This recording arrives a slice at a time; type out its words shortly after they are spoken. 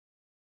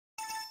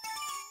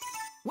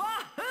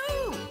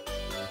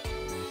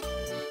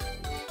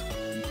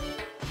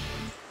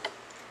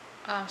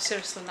I'm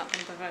seriously not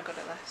going to be very good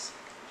at this.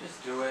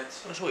 Just do it.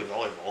 That's only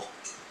volleyball.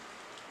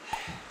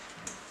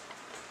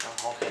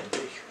 How can it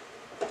be?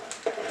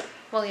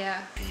 Well,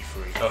 yeah.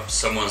 B3. Oh,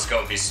 someone's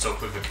got to be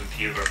stuck with a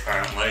computer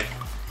apparently.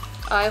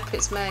 I hope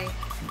it's me.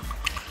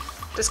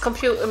 Does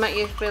computer make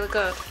you really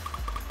good?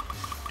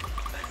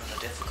 Depending on the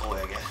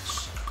difficulty, I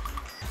guess.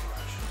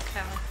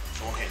 Okay.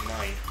 Someone hit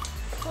 9.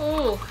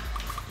 Oh,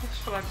 what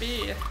shall I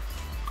be?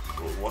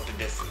 Well, what's the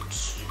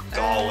difference?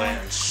 Garland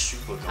and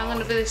super garland. I'm going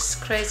to be this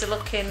crazy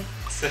looking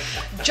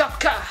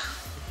jocker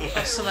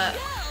or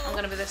something. I'm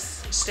going to be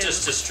this student.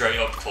 Just a straight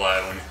up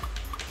clown.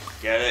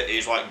 Yeah,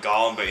 he's like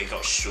Garland, but he's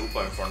got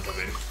super in front of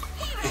him.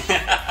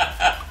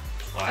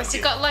 Like Has he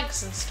got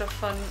legs and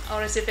stuff on,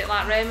 or is he a bit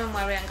like Rayman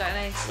where he ain't got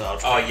any?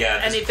 Oh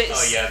yeah, Any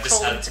bits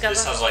this together?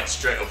 has like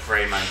straight up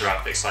Rayman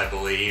graphics, I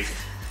believe.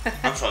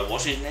 I'm sorry,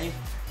 what's his name?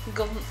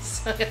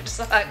 Guns. You have to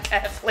say that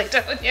carefully,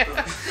 don't you?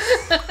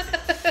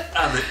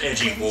 I'm an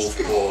edgy wolf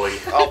boy.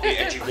 I'll be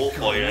edgy wolf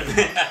boy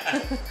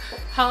then.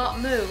 Heart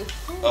Moo.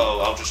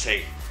 Oh, I'll just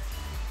take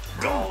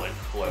Garland,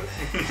 whatever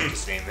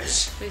his name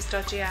is. He's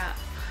dodgy out.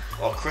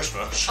 Or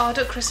Christmas. Oh,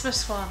 do a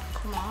Christmas one.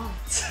 Come on.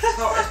 It's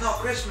not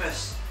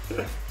Christmas.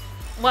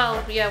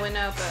 Well, yeah, we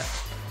know,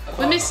 but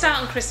we missed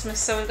out on Christmas,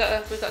 so we've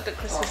got to do a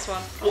Christmas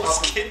one. What's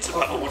kid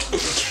mode?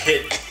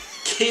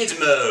 Kid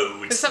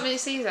mode. Does that mean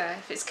it's easy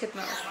if it's kid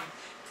mode?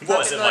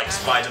 What is it like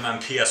Spider-Man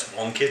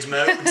PS1 kid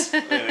mode?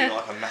 Maybe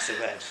like a massive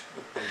head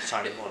and a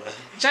tiny body.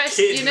 Jack,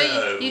 Kid you know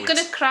mode. you're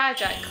gonna cry,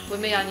 Jack, with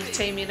me on your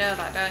team. You know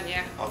that, don't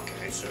you?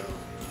 Okay, so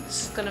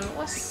It's gonna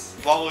what's?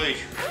 volley.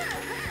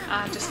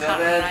 I just can't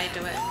remember how you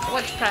do it.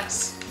 What to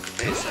press?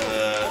 It's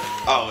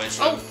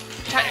Oh,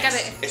 Jack, get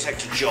it. It's like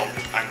to jump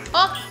and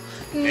Oh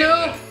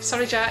no,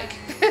 sorry, Jack.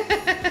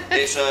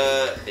 it's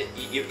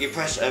you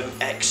press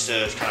X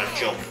to kind of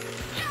jump.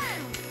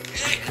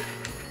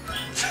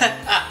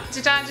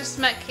 Did I just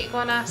make it go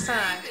on our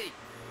side?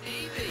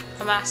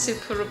 Am I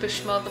super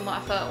rubbish more than what I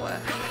thought were?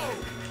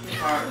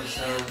 Apparently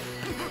so.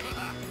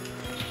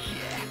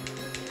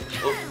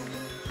 Oh.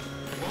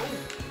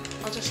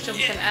 I'll just jump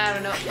in air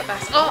and up the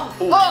best. Oh,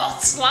 oh,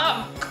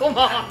 slam! Come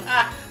on.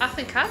 I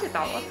think I did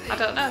that one. I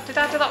don't know. Did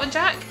I do that one,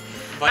 Jack?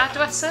 How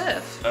do I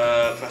serve?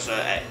 Press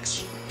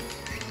X.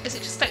 Is it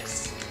just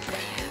X?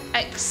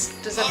 X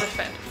does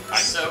everything.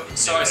 So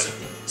I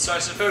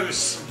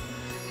suppose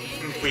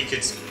we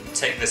could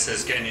take this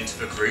as getting into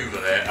the groove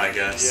of it, I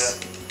guess.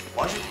 Yeah.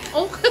 Why is it?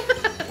 Oh.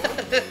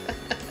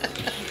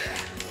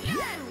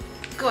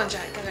 Go on,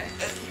 Jack. Get it.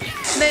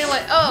 Nail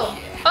it. Oh.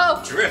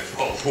 Oh.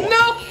 Dribble.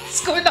 No.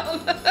 What's going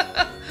on?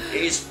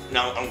 It is.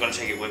 No, I'm gonna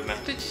take it with me.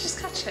 Did you just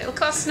catch it? Look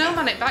at that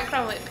snowman in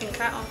background with a pink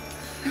hat on.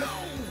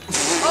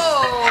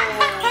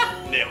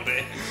 Oh. Nailed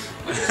it.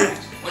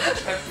 What did you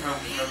expect from a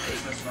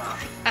Christmas map?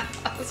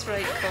 That's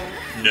very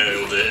cool.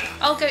 Nailed it.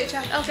 I'll get it,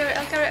 Jack. I'll get it.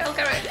 I'll get it. I'll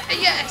get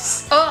it.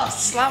 Yes. Oh,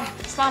 slam.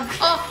 Slam.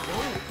 Oh.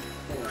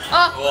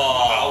 Oh.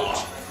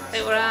 Oh.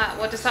 It were at.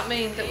 What does that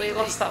mean? That we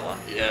lost that one?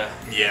 Yeah.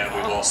 Yeah,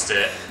 we lost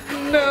it.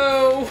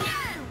 No.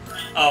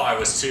 Oh, I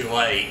was too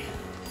late.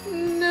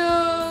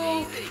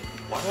 No.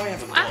 Why do I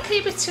have a How gun? can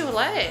you be too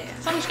late?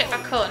 As long as you get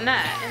back out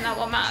net, isn't that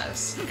what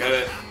matters? Get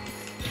it.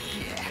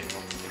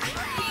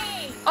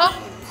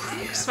 Oh.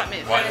 Smack me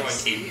in the Why do I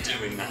face. keep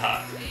doing that?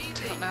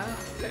 I don't know.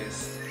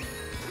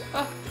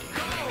 Oh.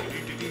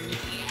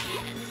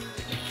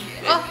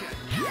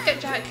 Oh. Get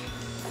Jack.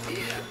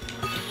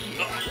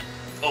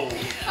 Oh.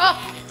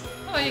 Oh.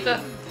 Oh, you go.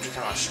 Just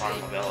kind of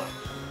slide my belly.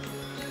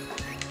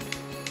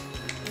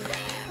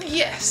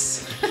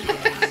 Yes. Now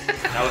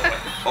it's like,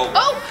 oh.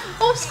 Oh.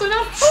 Oh, what's going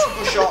on?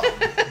 Super shot.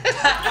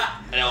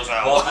 And it was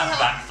like, Well, oh.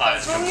 that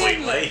backfires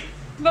completely.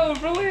 No,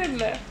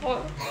 brilliant.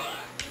 What?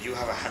 You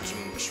have a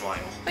handsome smile.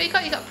 But you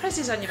got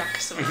prezzies on your back or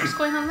something. What's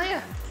going on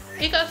there?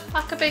 You got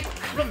like a big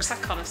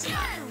rucksack on or something.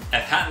 A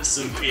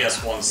handsome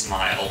PS1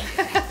 smile.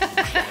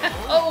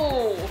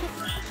 Oh.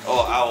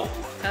 Oh, ow.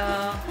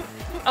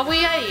 Are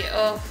we 8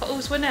 or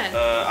who's winning?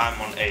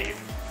 I'm on 8.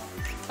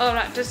 Oh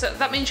right,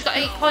 that means you got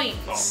 8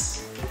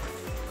 points.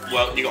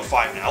 Well, you got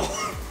 5 now.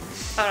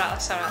 Alright,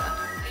 that's alright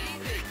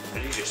I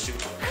need your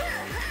super.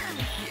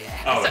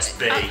 Oh, then. it's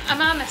B.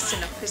 Am I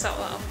messing up? Is that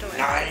what I'm doing?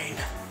 9.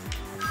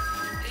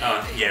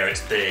 Oh, yeah,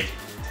 it's B.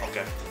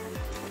 Okay.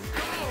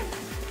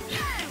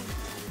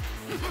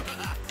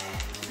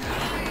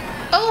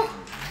 Oh!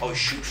 Oh, he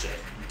shoots it.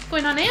 What's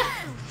going on here?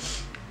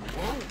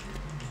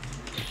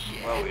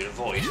 Well, we'd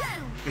avoid.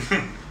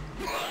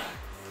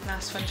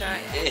 Nice one,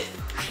 Jack. Eh.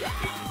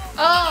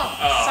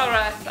 Oh!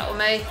 Sorry, that was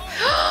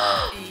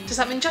me. Does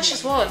that mean Josh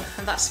has won?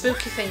 And that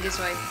spooky thing is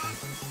weak?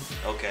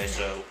 Okay,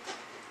 so.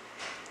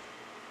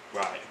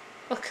 Right.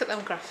 Look at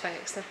them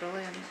graphics, they're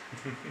brilliant.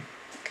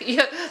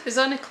 Yeah, there's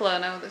only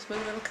Klonoa that's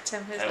moving. Look at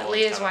him, his little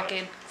ears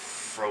wagging.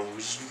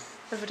 Frozen.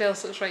 Everybody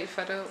else looks right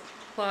fed up.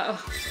 Like,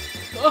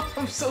 oh,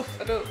 I'm so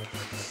fed up.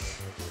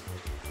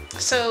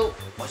 So,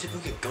 Why did we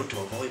get gun to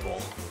a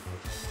volleyball?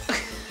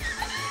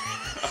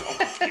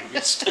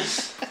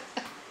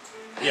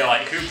 Yeah,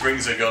 like, who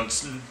brings a gun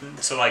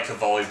to like a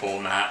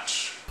volleyball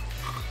match?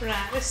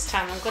 right, this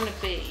time I'm gonna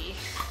be.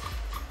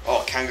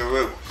 Oh,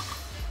 kangaroo.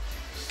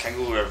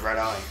 Kangaroo with a red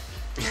eye.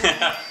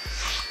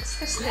 What's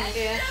this thing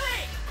here?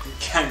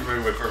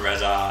 Kangaroo with a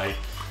red eye.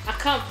 I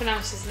can't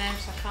pronounce his name,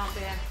 so I can't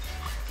be in.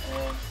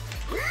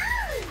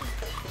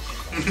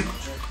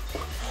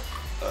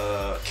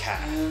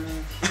 Cat.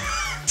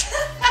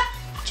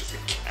 Just a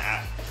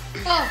cat.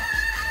 Oh!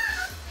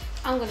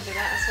 I'm gonna do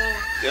that as well.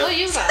 Yeah. Oh,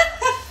 you that?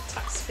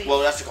 Tax fee. Well,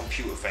 that's a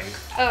computer thing.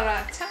 Oh,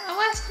 right.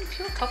 Where's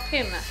computer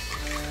copying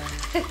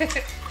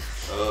that?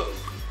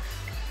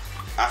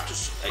 After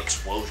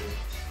explosion.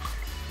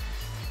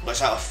 Let's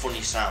have a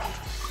funny sound.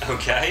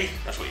 Okay.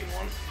 That's what you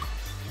want.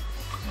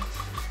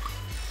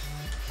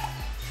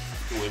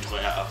 You want to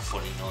let out a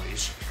funny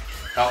noise.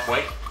 Oh,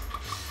 wait.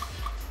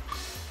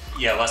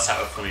 Yeah, let's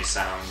have a funny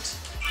sound.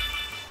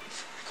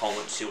 Can't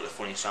wait to see what the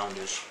funny sound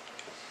is.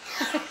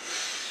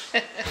 I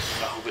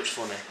hope it's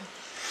funny.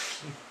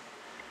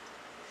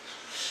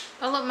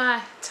 Oh, look,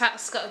 my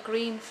tat's got a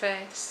green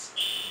face.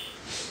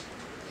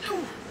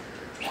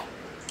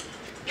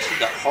 See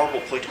that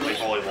horrible place to play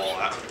volleyball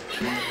at.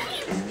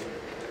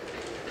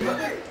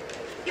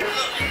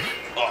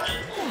 Oh.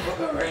 Look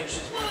at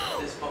arranged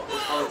this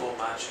volleyball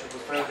match. It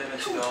was very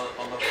limited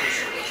on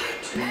location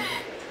budget.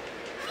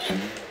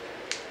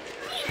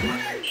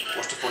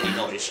 What's the funny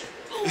noise?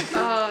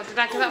 Oh, did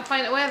I give that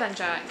point away then,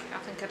 Jack? I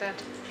think I did.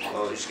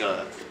 Oh, he's got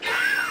a...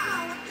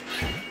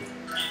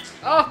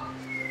 Oh!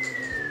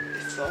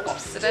 fell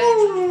off. Today.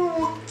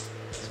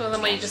 It's one of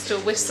them where you just do a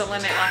whistle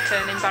in it, like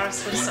an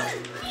embarrassed whistle.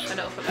 I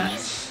know for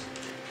best.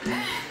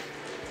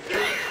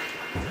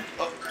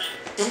 Oh.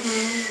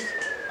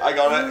 I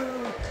got it.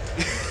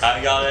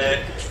 I got it.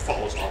 It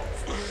falls off.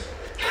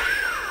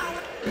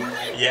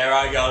 Yeah,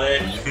 I got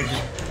it.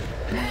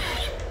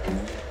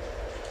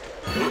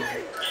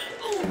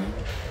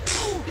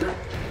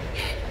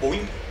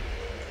 Boing.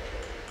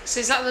 So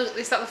is that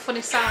the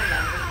funny sound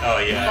then? Oh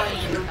yeah.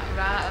 Boing.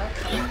 Right,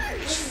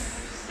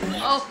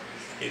 okay. Oh,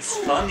 It's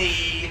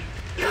funny.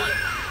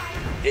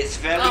 It's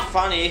very Oh.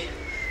 funny.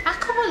 how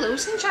come we're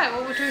losing, Jack?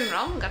 What we're doing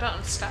wrong? I don't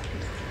understand.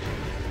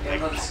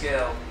 Game on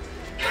scale.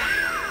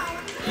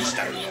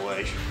 Standing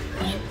away.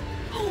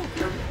 Oh.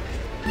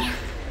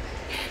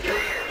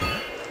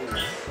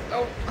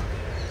 Oh,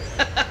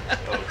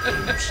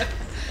 oops.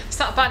 It's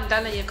that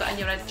bandana you've got on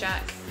your head,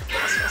 Jack.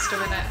 That's what's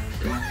doing it.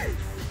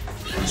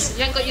 So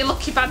you ain't got your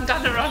lucky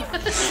bandana on.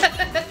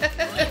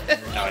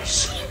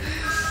 Nice.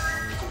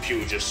 The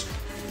computer just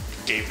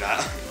gave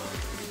that.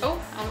 Oh,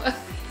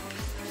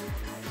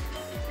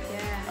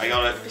 yeah. I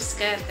got it. Be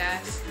scared,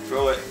 guys.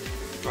 Throw it.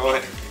 Throw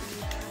it.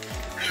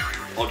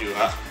 I'll do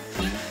that.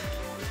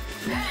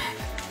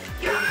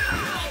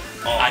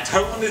 Oh, I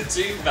don't want to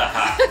do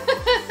that.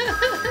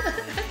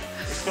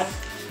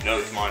 no,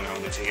 it's mine. I'm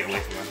going to take it away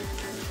from her.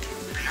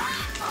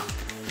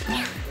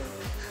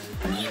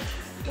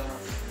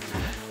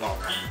 Oh,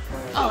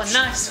 Oh,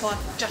 nice one.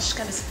 Josh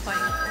gonna disappoint.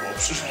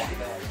 whoops.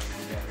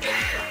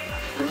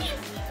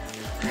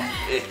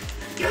 Eh.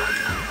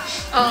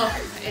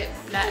 Oh, it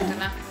netted,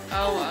 didn't it?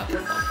 Oh, what a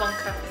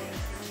bunker.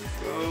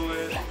 Throw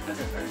it.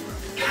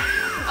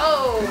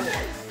 Oh!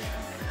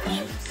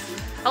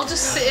 I'll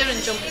just sit here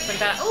and jump up and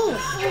down.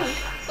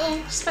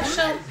 Oh,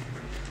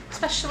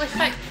 special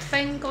effect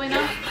thing going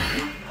on.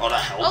 Oh,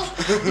 that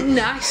helps. Oh,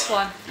 nice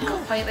one.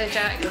 Got a point there,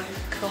 Jack.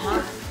 Come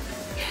on.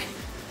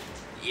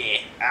 Yeah.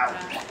 Ow.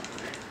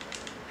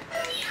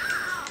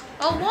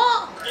 Oh,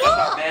 what?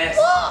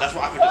 That's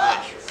what happened to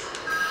me.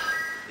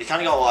 You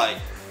kind of got like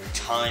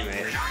time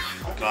it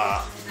like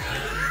that.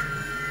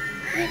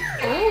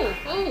 Oh.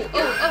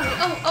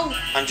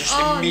 And just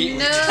Oh,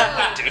 immediately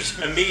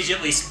no.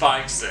 Immediately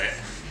spikes it.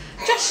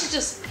 Josh is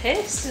just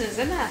pasting us,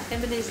 isn't it?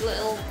 Him and his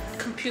little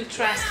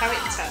computerised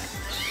character.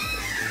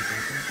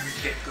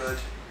 Get good.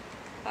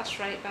 That's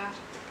right bad.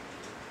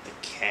 The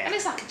cat. And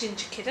he's like a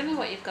ginger kid. I know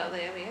what you've got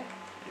there, yeah.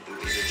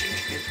 He's a ginger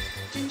kid.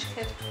 Ginger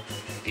kid.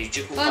 He's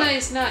just Oh no,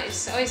 he's not.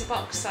 He's always a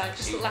boxer. He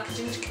just looked like a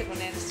ginger kid when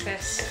he had his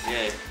face.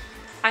 Yeah.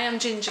 I am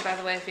ginger, by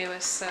the way,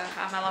 viewers, so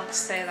I'm allowed to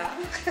say that.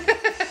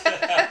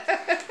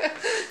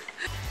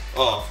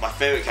 Oh, my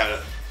favourite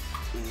character.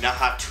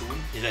 Nahatoon,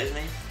 is that his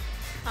name?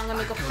 I'm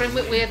gonna go for him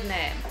with weird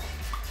name.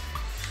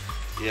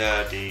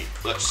 Yeah,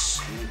 let's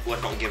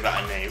not give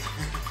that a name.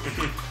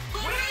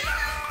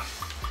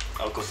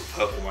 I'll go for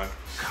Purple Man.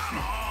 Come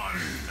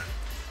on.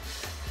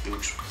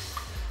 Oops.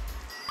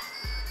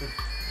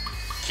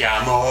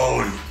 Come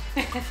on.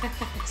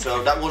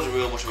 So that wasn't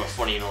real much of a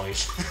funny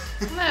noise.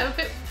 No,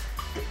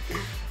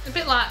 a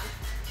bit like,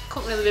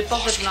 couldn't really be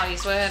bothered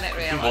noise, weren't it,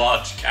 really?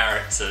 Large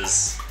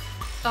characters.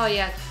 Oh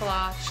yeah,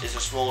 large. It's a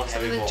small and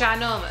heavy Something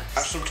ball. ginormous.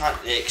 And sometimes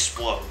it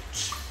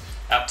explodes.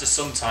 After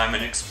some time,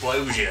 an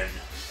explosion.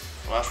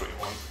 Well, that's what you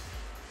want.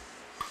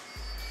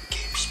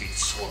 Game speed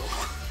slow.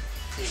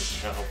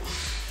 No.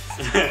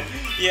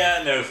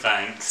 Yeah, no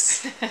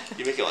thanks.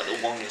 You make it like the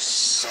longest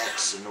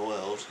sex in the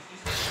world.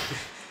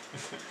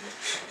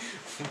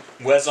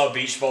 Where's our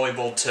beach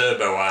volleyball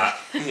turbo at?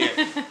 Yeah.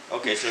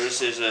 Okay, so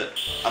this is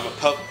I'm a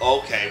pub.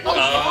 Okay. What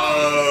is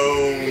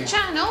Oh.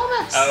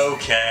 Ginormous.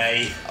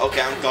 Okay.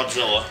 Okay, I'm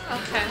Godzilla.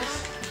 Okay.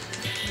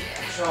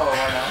 Sure,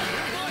 why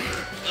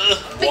not?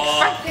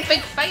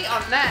 Big fight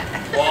on there.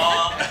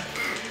 What?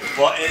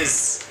 What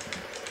is?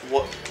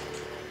 What?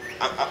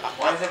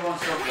 Why is everyone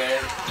so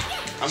brave?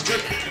 I'm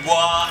just.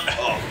 What?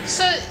 Oh.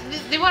 So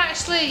they were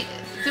actually,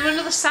 there were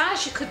another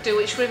size you could do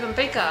which were even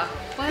bigger,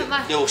 weren't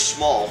They they? were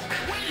small.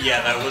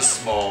 Yeah, that was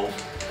small.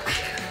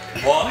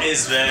 What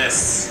is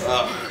this?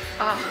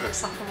 Oh,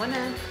 looks like I'm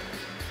winning.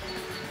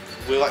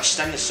 We're like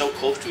standing so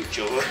close to each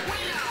other.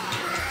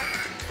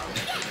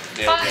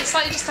 It's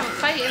like you just have a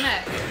fight, isn't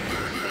it?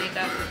 There you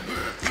go.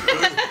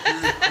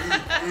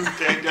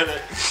 Okay, got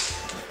it.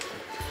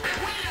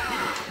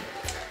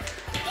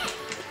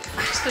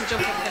 I'm just gonna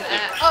jump up in the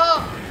air.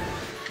 Oh!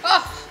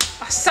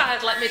 My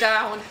side let me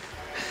down.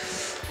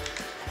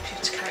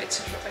 Computer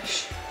character's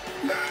rubbish.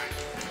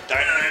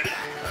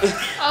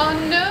 Oh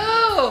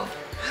no!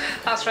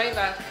 That's right,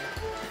 man.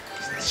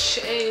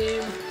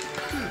 Shame.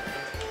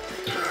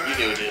 You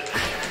knew it.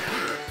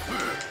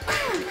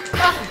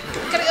 Oh,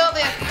 get it out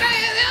there! Get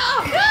it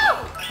out! No!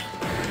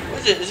 What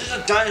is it? Is this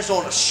a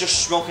dinosaur that's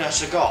just smoking a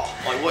cigar?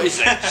 Like, what is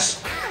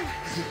this?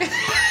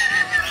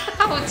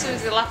 How too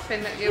is he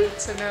laughing at you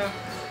to know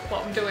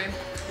what I'm doing?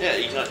 Yeah,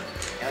 you know.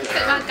 Get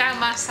that guy on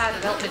my side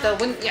and help me though,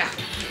 wouldn't ya?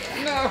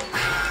 No.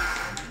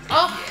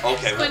 Oh,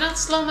 Okay. it's going on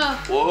slow-mo.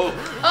 Whoa.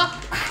 Oh,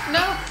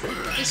 no.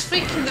 He's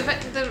freaking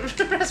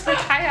the Raspberry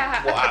Pi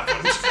out. What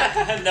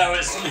happened? No,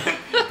 it's.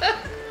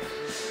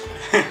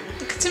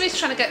 Timmy's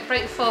trying to get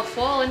right fourth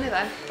wall, isn't he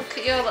then? Look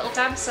at your little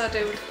dinosaur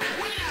dude.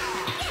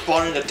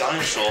 Spawning a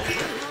dinosaur.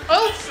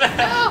 Oh,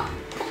 no.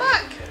 Come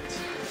back.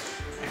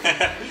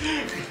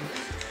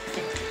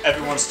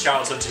 Everyone's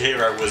childhood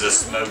hero was a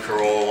smoker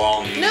all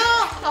along. No.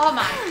 Oh,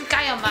 my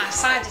guy on my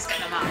side is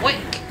getting on my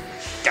wick.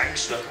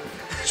 Gangster.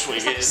 That's what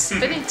It's he like a is.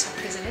 spinning top,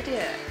 he's an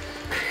idiot.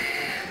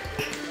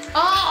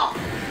 Oh!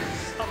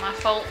 Not my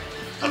fault.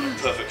 That's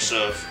a perfect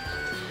serve.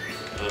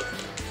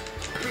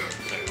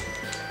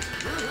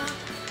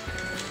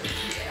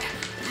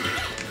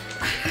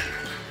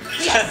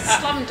 Yes,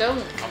 slam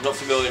dunk. I'm not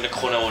familiar in the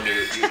Klonoa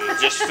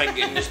this thing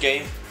in this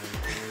game.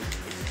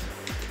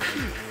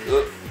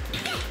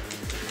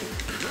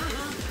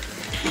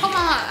 Come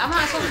on, I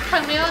might as well just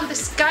point me on.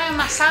 This guy on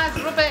my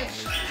side's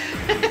rubbish.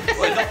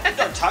 Well,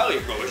 not entirely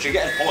rubbish, you're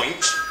getting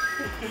points.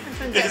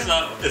 Isn't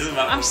that what really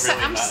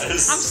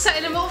matters? I'm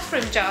setting him up for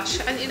him, Josh.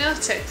 Haven't you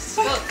noticed?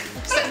 Look,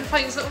 I'm setting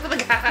points up for the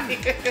guy.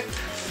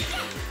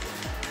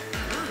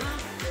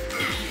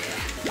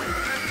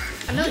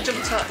 I know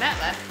jumped out net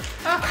there.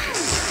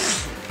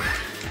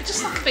 Oh. It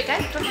just like a big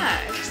egg, doesn't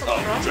it? It just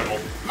looks wrong. Dribble.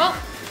 Oh,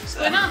 what's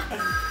going on?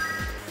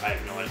 I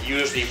have no idea. You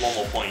just need one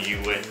more point, you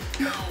win.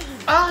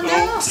 Oh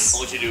no! Oops.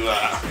 Why'd you do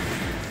that?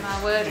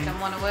 My word, again,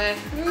 one away.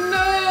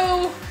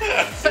 No!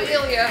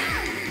 Failure.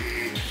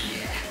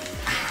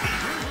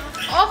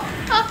 Oh!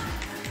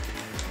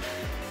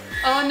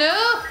 Oh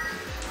no!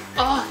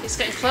 Oh, it's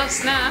getting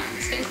close now.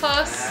 It's getting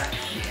close.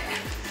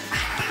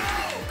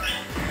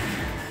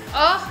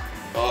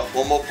 Oh,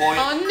 one more point.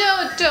 Oh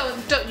no!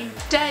 Don't you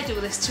dare do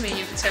this to me,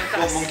 you two.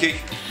 Come on, monkey.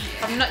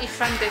 I'm not your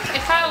friend.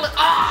 If I look.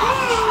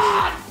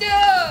 Oh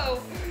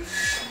no!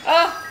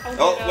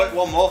 Oh, Wait,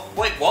 one more.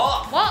 Wait,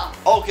 what? What?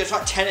 Oh, okay, it's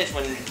like tennis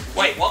when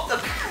What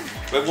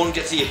the? one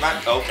gets to your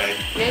back. Okay.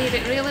 Yeah, you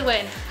didn't really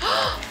win.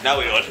 Now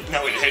we did.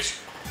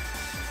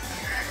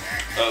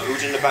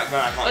 Who's in the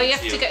background? I can't Oh, you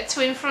have see to get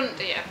two in front,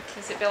 do you?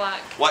 Does it be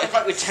like... Well, it's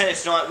like with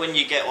tennis, you know, like when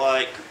you get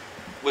like,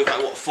 with like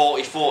what,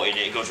 40-40 and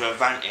it goes to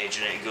advantage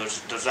and it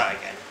does that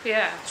again.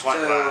 Yeah. It's like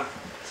that.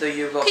 So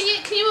you've got. Can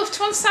you move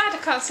to one side? I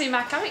can't see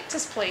my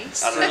characters,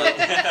 please. I don't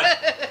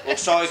know. Well,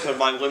 sorry, because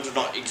my limbs are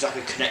not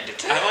exactly connected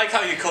to I it. like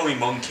how you call me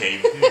monkey.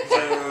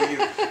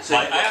 So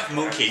Like, I have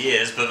monkey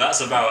ears, but that's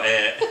about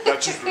it.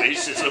 That's just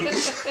racism.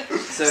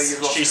 So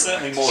you've got. She's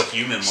certainly more She's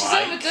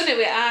human-like. overdone it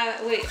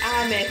with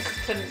eye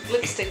makeup and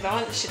lipstick, though,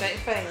 aren't she? Don't you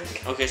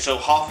think? Okay, so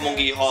half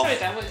monkey, Sorry, half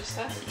Dan, what did you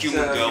say? human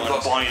So girl, you've and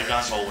got- Barney the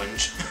dinosaur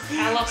wins.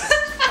 I lost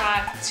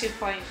by 2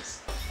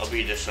 points. I'll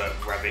be this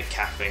rabbit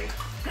cat thing.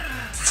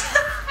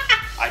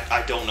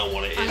 I don't know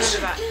what it I'm is.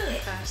 gonna back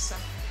first, so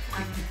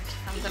I'm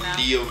gonna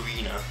The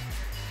arena.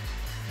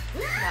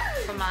 that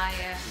for my.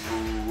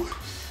 Ooh.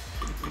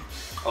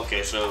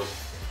 Okay, so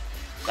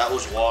that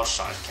was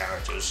large-sized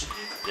characters.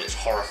 It's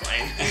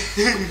horrifying.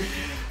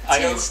 I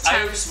hope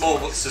Teens, small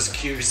looks as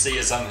QC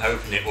as I'm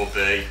hoping it will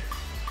be.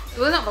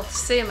 We're not able to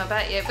see him, I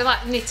bet you. It'd be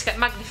like you need to get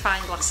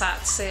magnifying glass out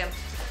to see him.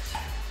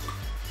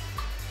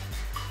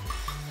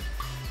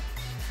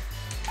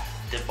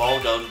 The ball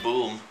goes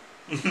boom.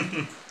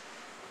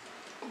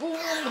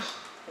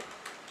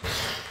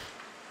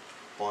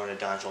 Barney the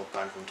dinosaur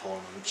banned from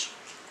tournaments.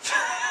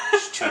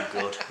 It's too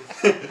good.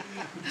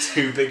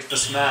 Too big for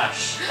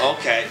Smash.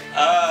 Okay,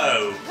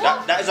 Oh.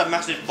 that is a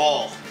massive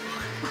ball.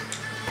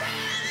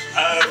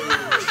 Oh.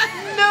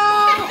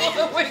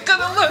 No! We're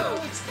gonna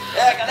lose!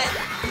 Yeah, I got it.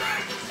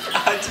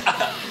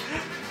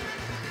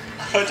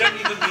 I don't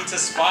even need to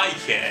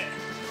spike it.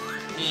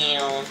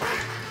 Meow.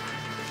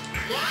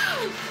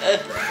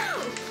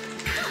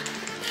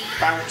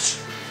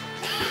 Bounce.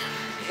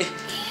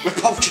 We're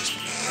both just.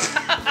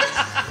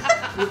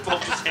 We're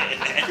both just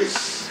hitting it.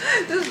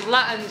 This is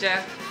Latin,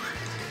 Joe.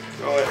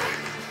 Throw it.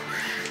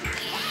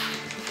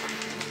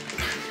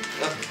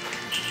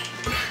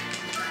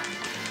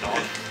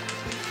 On.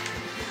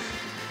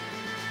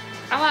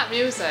 I like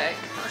music.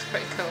 That's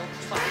pretty cool.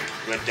 It's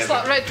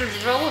like Red Dead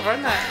Revolver,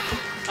 isn't it?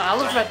 Oh, I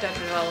love Red Dead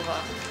Revolver.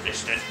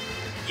 Missed it.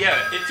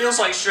 Yeah, it feels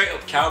like straight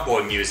up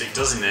cowboy music,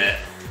 doesn't it?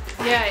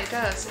 Yeah, it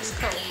does. It's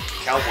cool.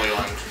 Cowboy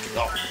land.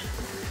 Oh.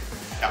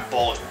 That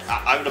ball.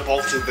 Either the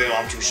ball's too big or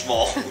I'm too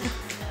small.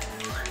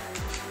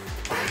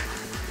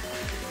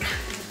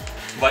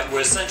 Like,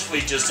 we're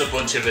essentially just a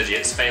bunch of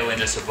idiots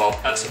failing at a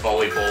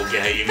volleyball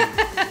game.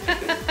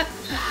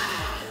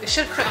 We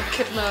should put it on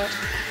kid mode.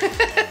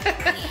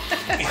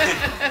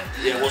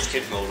 Yeah, what's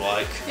kid mode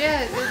like?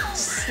 Yeah,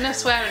 it's no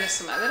swearing or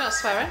something. They don't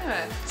swear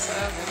anyway, so I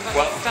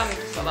don't understand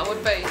what that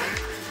would be.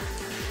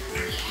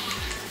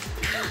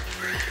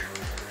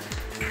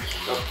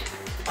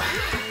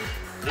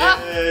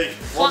 Yay!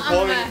 1 Flat on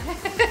point. there.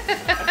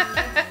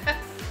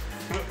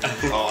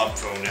 Oh, I'm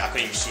throwing it. I can't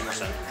even see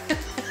myself.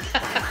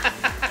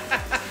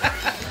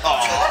 Oh.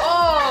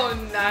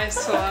 Oh,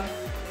 nice one.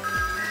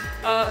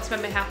 Oh, that's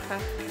made me happy.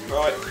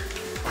 Right.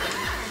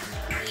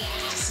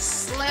 Just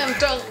a slam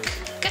dunk.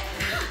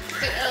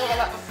 Get over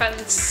that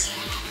fence.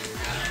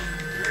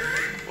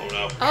 Oh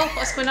no. Oh,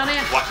 what's going on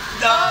here? What?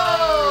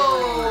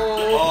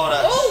 Oh! Oh,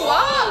 that's... Oh,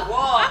 wow!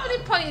 What? How many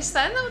points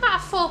then? That was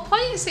about 4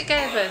 points it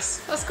gave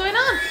us. What's going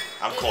on?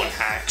 I'm calling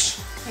hacks.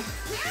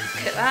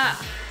 Look at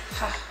that.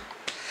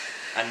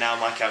 And now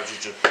my couch is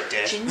just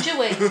dead. Ginger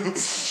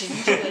wings.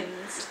 Ginger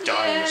wings.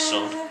 Dying in the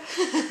sun.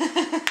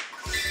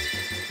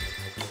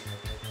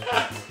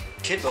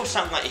 Kid will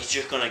sound like he's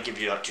just gonna give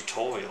you like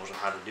tutorials of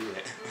how to do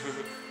it.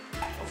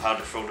 Of how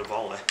to throw the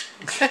volley.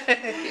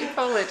 He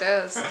probably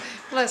does.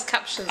 Well, there's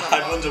captions on I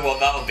it. wonder what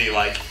that'll be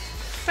like.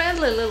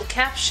 Friendly little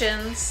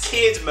captions.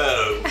 Kid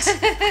mode.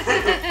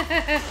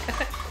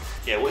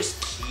 Yeah, what is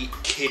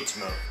kids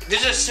mode?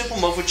 This is a simple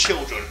mode for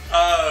children.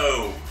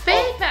 Oh.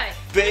 Baby.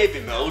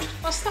 Baby mode.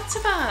 What's that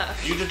about?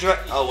 You the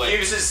direct. Oh wait.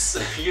 Use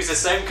the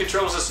same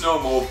controls as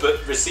normal,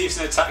 but receives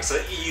and attacks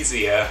are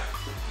easier.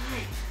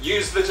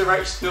 Use the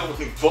directional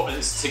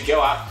buttons to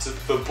go after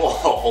the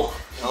ball.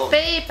 Oh.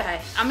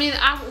 Baby. I mean,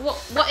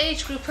 what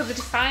age group are they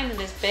defining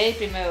as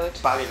baby mode?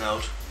 Baby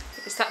mode.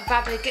 Is that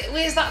baby?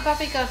 Where's that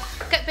baby gone?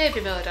 Get baby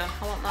mode on.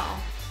 I want that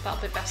on. That'll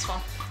be the best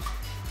one.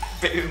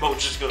 Baby mode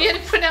just gonna. You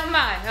only put it on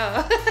mine.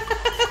 Oh.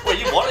 Well,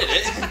 you wanted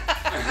it.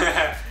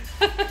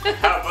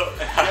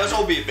 Let's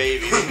all be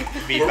babies.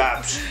 Be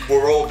babs.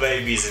 We're all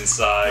babies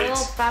inside.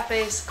 Little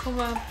babbies, come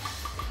on.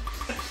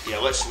 Yeah,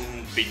 let's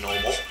be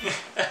normal.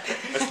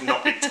 Let's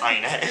not be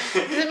tiny.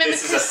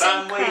 This is a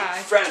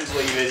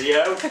family-friendly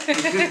video.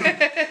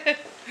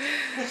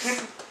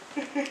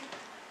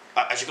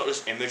 I just got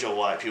this image of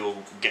like people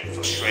getting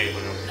frustrated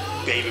when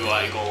a baby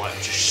like go like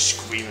just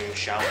screaming and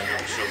shouting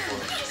and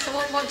stuff. So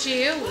what do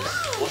you use?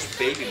 What's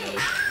baby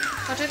mode?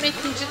 I don't mean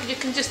you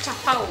can just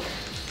tap out.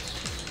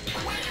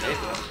 Maybe.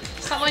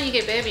 It's like when you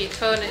get baby, your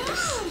phone it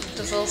just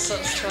does all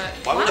sorts to it.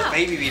 Why would a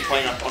baby be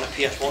playing on a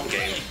PS1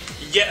 game?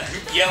 Yeah,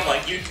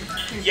 like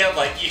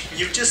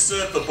you just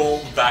serve the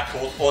ball back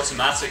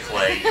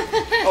automatically.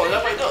 Oh, is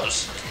that what it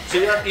does? So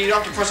you don't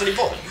have to press any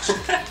buttons?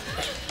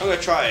 I'm gonna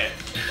try it.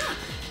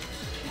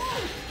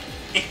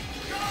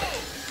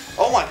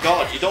 Oh my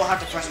god, you don't have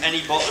to press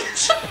any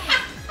buttons.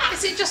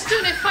 Is it just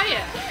doing it for you?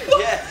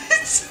 Yeah.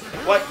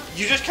 Like,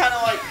 you just kind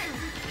of like,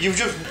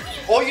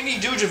 all you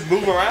need to do is just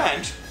move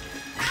around.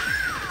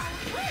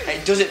 And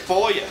it does it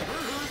for you.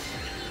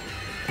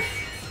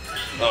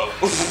 Oh.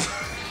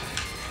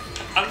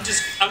 I'm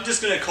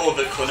just gonna call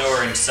that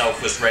Klonoa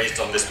himself was raised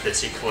on this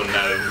particular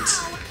node.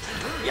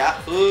 Yeah.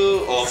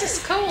 Ooh. Oh. This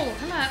is cool,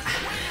 isn't it?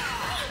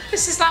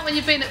 This is like when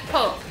you've been at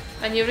pub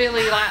and you're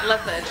really like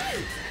leathered.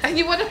 And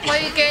you want to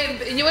play a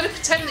game, and you want to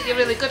pretend that you're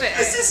really good at it.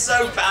 This is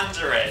so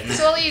pandering.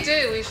 So all you do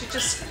is you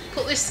just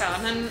put this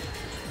on and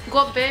go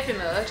on baby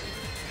mode,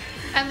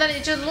 and then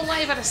it just look like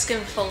you've had a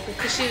skinful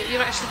because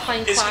you're actually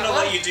playing It's quite gonna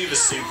well. let you do the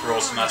super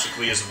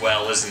automatically as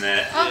well, isn't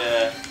it? Oh,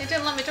 Yeah. it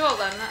didn't let me do it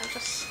then. That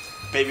just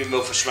Baby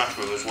mode for Smash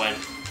Brothers when?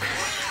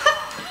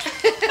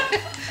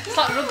 it's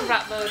like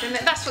Rugrat mode, isn't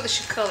it? That's what they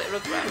should call it,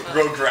 Rugrat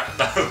mode. Rugrat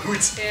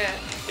mode. Yeah.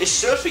 It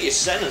serves for your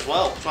sen as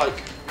well. It's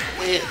like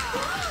weird.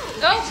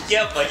 Oh.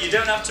 Yeah, like you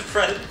don't have to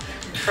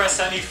press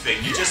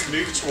anything. You just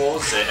move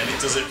towards it and it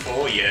does it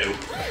for you.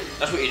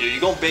 That's what you do. You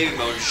go on baby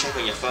mode and just check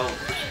on your phone.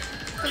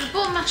 But the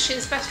button mashing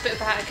is the best bit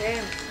about a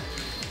game.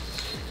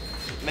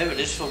 Remember,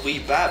 this is for wee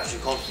babs who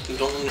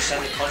don't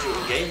understand the concept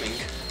of gaming.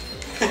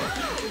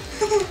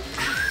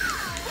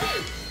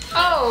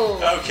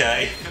 Oh.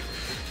 Okay.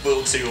 A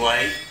little too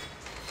late.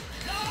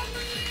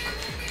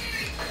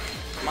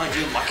 Mind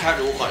you, my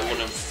character looks like one of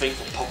them things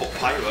for Pop-Up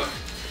Pirate.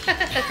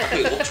 That's what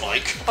it looks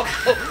like. I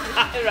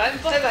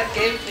haven't played that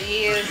game for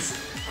years.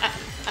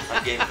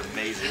 That game is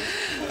amazing.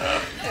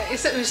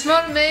 It's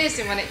more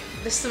amazing when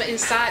there's some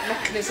inside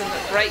mechanism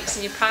that breaks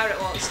and your pirate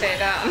won't stay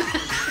down.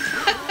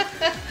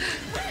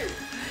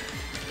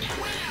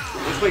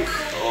 Wait.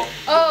 Oh.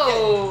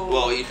 Oh! Yeah.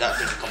 Well, that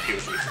thing's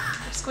confusing.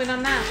 What's going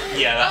on now?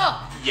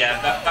 Yeah.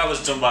 Yeah, that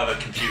was done by the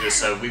computer,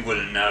 so we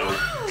wouldn't know.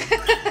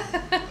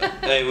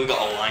 Hey, we got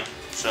online,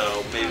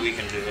 so maybe we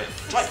can do it.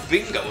 It's like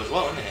bingo as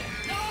well, isn't it?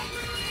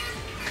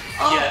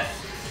 Oh, Yeah.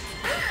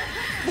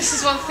 this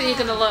is one thing you're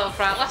gonna love,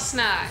 right? Last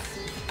night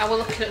I was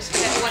looking at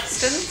spaghetti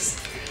westerns,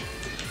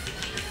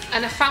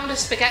 and I found a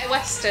spaghetti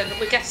western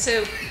with, guess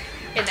who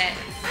in it?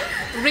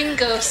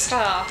 Ringo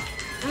Starr.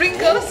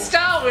 Ringo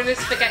Starr in a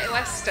spaghetti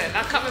western.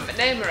 I can't remember the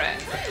name of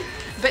it,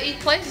 but he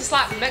plays this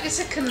like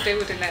Mexican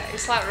dude in it.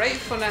 It's like right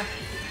funny.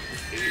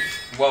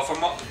 Well, from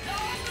what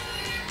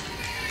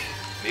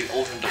Maybe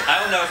alternate.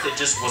 I don't know if it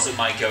just wasn't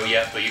my go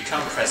yet, but you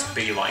can press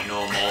B like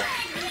normal.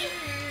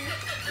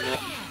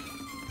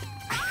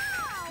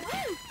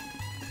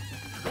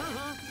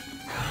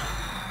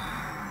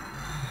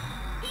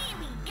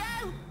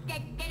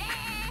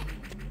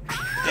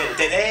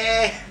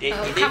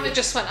 Oh, the camera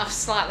just went off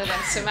slightly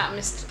then, so I might have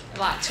missed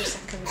like 2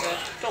 seconds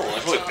of. Don't worry,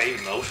 it's only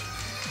baby mode.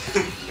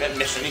 We didn't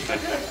miss anything.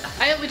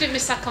 I hope we didn't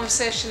miss that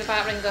conversation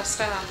about Ringo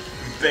Starr.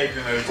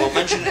 Baby mode. Well,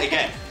 mention it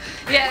again.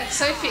 Yeah,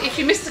 so if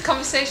you missed the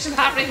conversation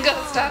about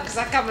Ringo Starr because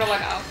that camera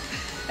went off,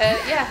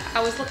 yeah,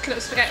 I was looking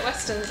at spaghetti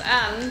westerns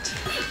and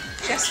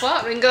guess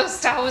what? Ringo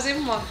Starr was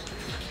in one.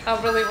 How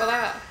brilliant was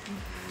that?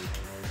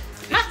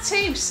 My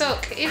team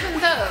suck, even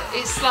though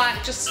it's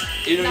like just.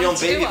 Even when you're on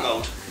baby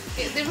mode.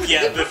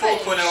 Yeah, before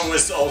Klonoa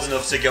was old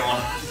enough to go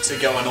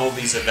on all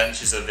these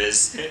adventures of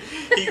his,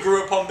 he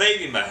grew up on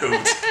baby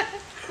mode.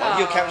 Why do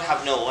your characters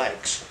have no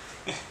legs?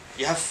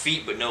 You have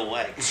feet but no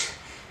legs.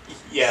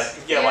 Yeah,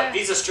 like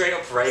these are straight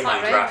up Rayman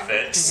like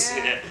graphics.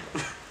 Yeah.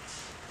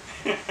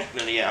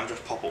 Really, yeah, I'm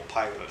just pop-up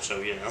pirate, so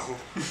you know.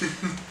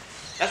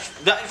 That's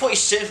what he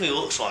seriously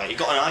looks like. He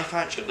got an eye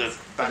patch at the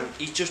band.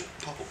 He's just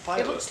pop-up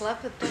pirate. He looks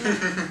leopard, doesn't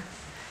he?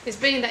 He's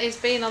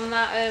been on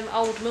that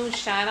old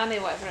moonshine, hasn't he,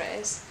 whatever it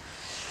is.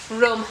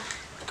 Rum.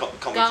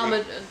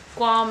 Guarma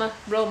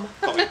rum.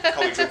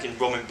 Can't be drinking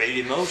rum in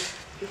baby mode.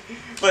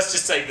 Let's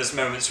just take this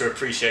moment to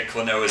appreciate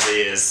Klonoa's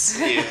ears.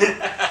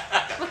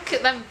 Yeah. Look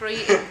at them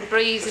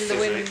breeze in the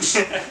wind.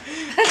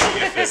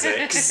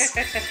 Physics.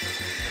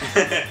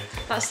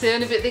 That's the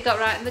only bit they got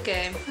right in the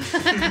game.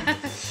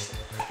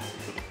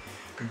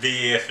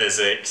 The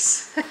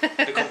physics.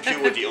 The computer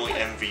was the only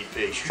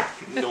MVP.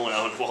 No one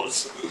else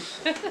was.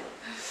 That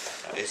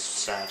is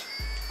sad.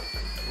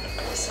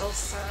 So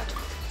sad.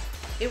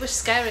 It was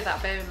scary,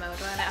 that baby mode,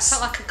 wasn't it? I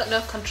felt like I got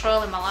no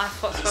control in my life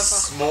whatsoever.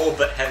 Small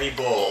but heavy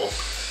ball.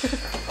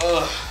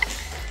 Oh,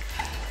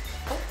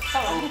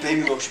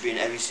 baby mode should be in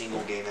every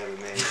single game ever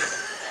made.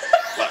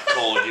 Like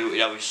Call of Duty,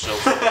 that was so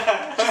fun.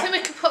 Do you think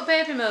we could put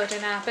baby mode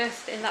in that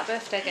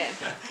birthday game?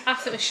 I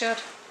think we should.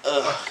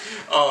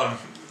 Oh,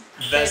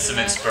 there's some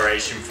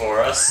inspiration for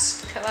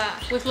us. Look at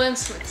that. We've learned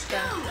something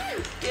today.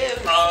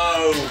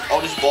 Oh,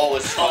 this ball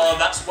is fun. Oh,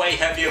 that's way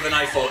heavier than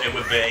I thought it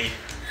would be.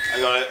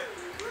 I got it.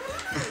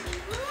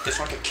 It's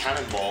like a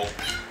cannonball.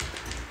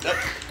 Yep.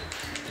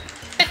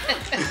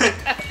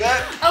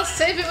 I'll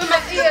save it with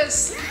my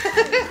ears.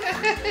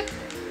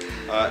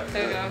 Alright.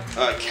 There we go.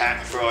 Alright,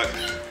 cat, throw it.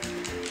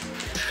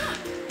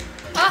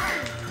 Ah!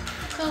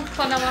 Come on,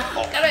 Klonoa.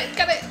 Oh. Get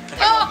it.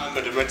 I Oh!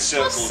 remember the red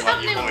circles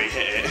when your boy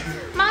hit it.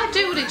 My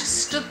dude, he just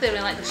stood there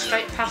and like go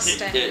straight past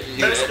it.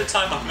 Most of the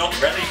time I'm not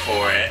ready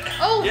for it.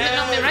 Oh, they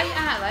knocked me right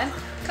out then.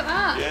 Look at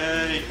that.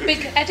 Yay. Big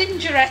head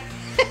injury.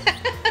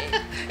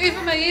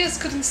 Even my ears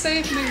couldn't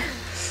save me.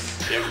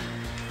 Yep.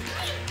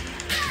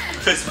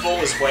 This ball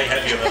is way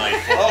heavier than I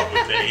thought it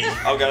would be.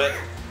 I'll get it.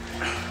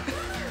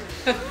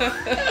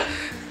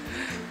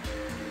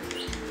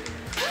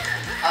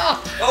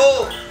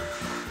 Oh!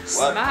 What?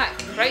 Smack.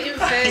 Right in the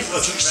face.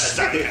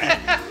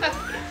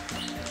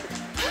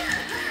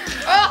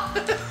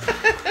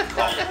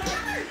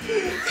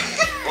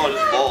 Oh,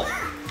 this ball.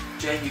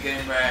 Jane, you're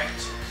getting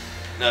wrecked.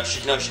 No,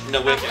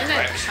 we're getting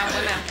wrecked. I'm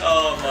winning.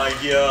 Oh my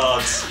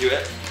god. You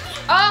it?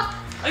 Oh!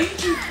 Are you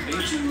too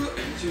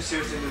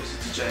seriously losing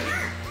to Jane?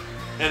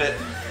 Hit it.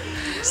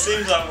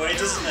 Seems that way,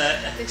 doesn't it?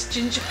 It's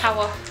ginger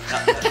power.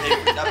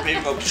 That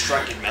baby mode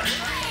distracted me.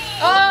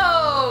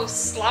 Oh!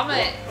 Slam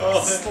it.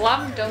 Oh.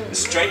 Slam dunk.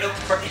 Straight up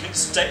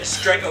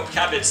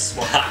cabbage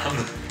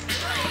slam.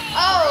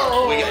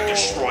 Oh! We're getting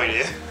destroyed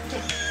here.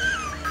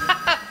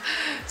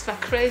 It's my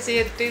crazy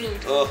head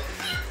dude. Oh.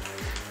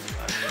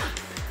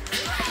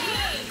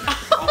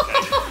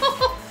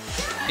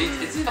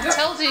 Okay. I've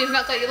told you you've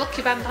not got your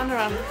lucky bandana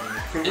on.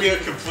 We are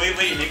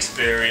completely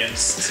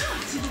inexperienced.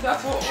 Is it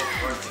that ball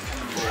or is it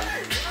cannonball?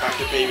 Back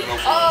to baby mode.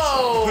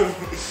 Oh!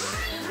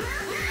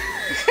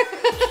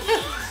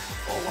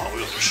 Oh wow,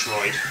 we got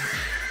destroyed.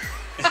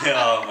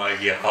 Oh my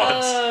god.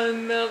 Oh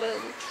no, no.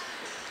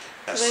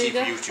 That There you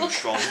go. CPU too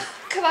strong.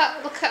 Look at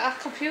that, look at our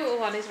computer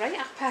one, he's right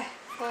happy.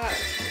 Like,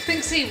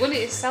 thinks he won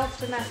it himself,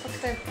 didn't he?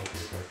 Look at him.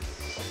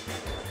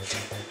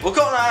 We've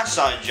got on our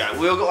side, Jack.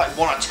 We all got like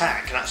one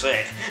attack and that's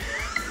it.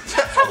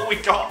 That's all we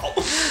got.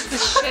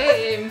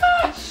 Shame.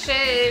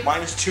 Shame.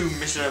 -2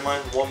 missing and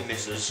 -1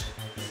 misses.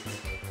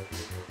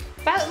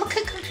 But look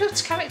at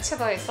computer character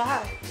though, it's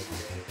like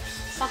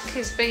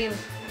he's been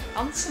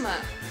on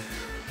something.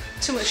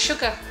 Too much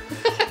sugar.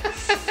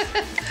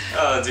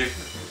 Oh dude.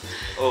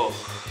 Oh.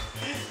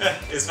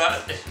 Is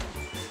that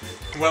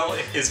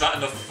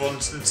enough fun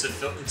to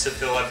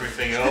fill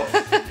everything up?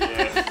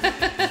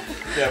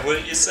 Yeah,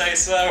 wouldn't you say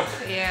so?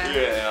 Yeah.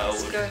 Yeah, I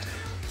It's would. good.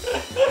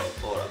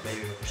 Oh, that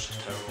baby was just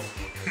terrible.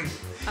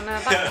 I know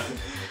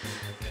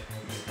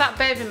that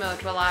baby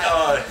mode were like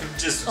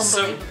just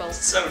unbelievable.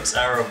 so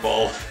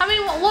terrible. I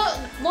mean,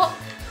 what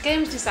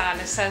games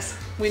designer says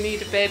we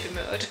need a baby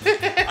mode?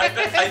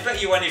 I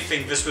bet you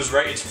anything this was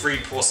rated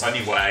 3+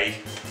 anyway.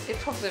 It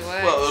probably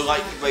was. Well, it was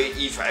like rated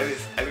E for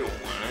everyone,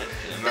 wasn't it?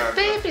 In But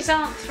America. babies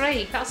aren't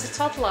 3. That's a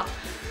toddler.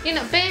 You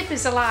know,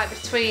 babies are like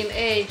between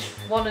age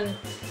 1 and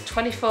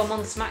 24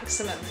 months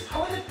maximum.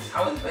 How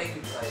would the baby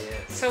play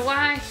it? So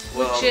why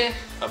Well, would you?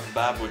 a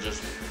bab would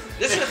just.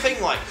 This is the thing,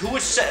 like, who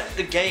would set up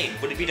the game?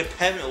 Would it be the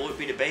parent or would it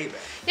be the baby?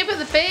 Yeah, but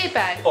the baby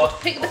Or- would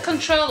pick the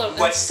controller up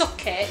Wait. and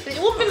suck it. It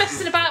wouldn't be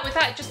messing about with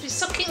that. It'd just be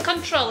sucking the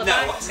controller,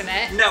 biting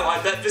it. No, I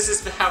bet this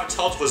is how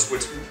toddlers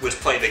would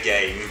play the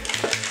game.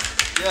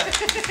 Yeah.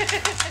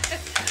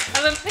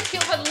 And then pick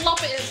it up and lob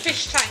it at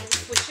fish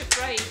tanks, which would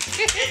break.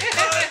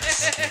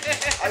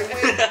 I win.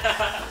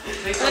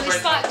 Please And don't break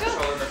it's like, my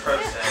control in the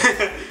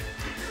process.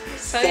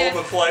 So yeah.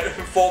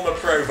 Former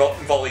pro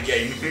volleyball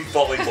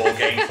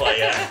game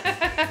player.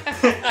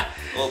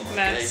 Oh my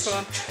Next days.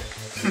 one.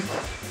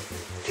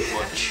 Too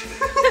much.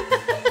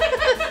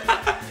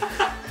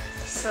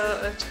 So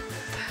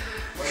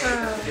Wait,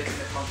 give me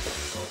the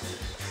context.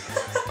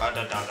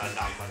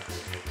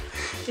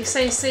 you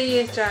say see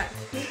you, Jack.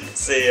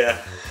 See ya.